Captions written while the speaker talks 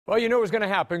Well, you know what's going to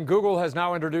happen. Google has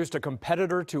now introduced a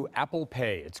competitor to Apple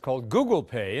Pay. It's called Google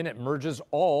Pay, and it merges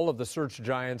all of the search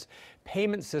giant's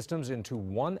payment systems into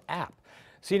one app.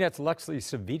 CNET's Lexy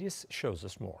Savvides shows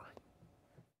us more.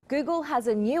 Google has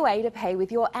a new way to pay with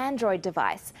your Android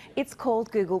device. It's called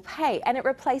Google Pay, and it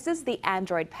replaces the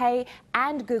Android Pay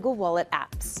and Google Wallet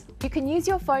apps. You can use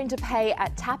your phone to pay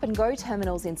at tap-and-go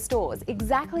terminals in stores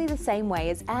exactly the same way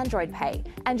as Android Pay,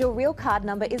 and your real card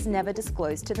number is never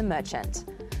disclosed to the merchant.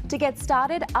 To get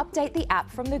started, update the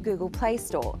app from the Google Play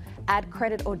Store. Add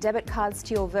credit or debit cards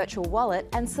to your virtual wallet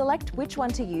and select which one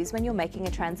to use when you're making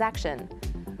a transaction.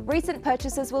 Recent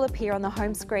purchases will appear on the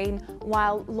home screen,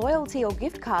 while loyalty or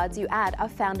gift cards you add are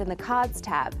found in the Cards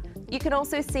tab. You can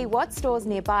also see what stores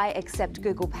nearby accept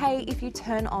Google Pay if you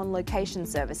turn on location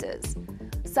services.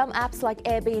 Some apps like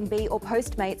Airbnb or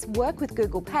Postmates work with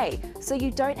Google Pay, so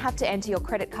you don't have to enter your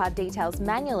credit card details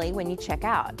manually when you check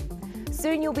out.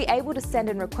 Soon you'll be able to send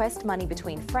and request money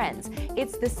between friends.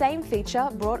 It's the same feature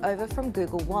brought over from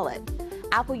Google Wallet.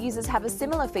 Apple users have a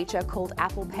similar feature called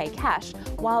Apple Pay Cash,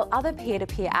 while other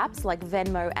peer-to-peer apps like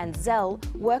Venmo and Zelle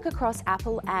work across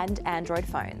Apple and Android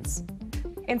phones.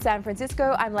 In San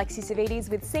Francisco, I'm Lexy Savvides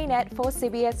with CNET for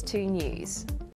CBS 2 News.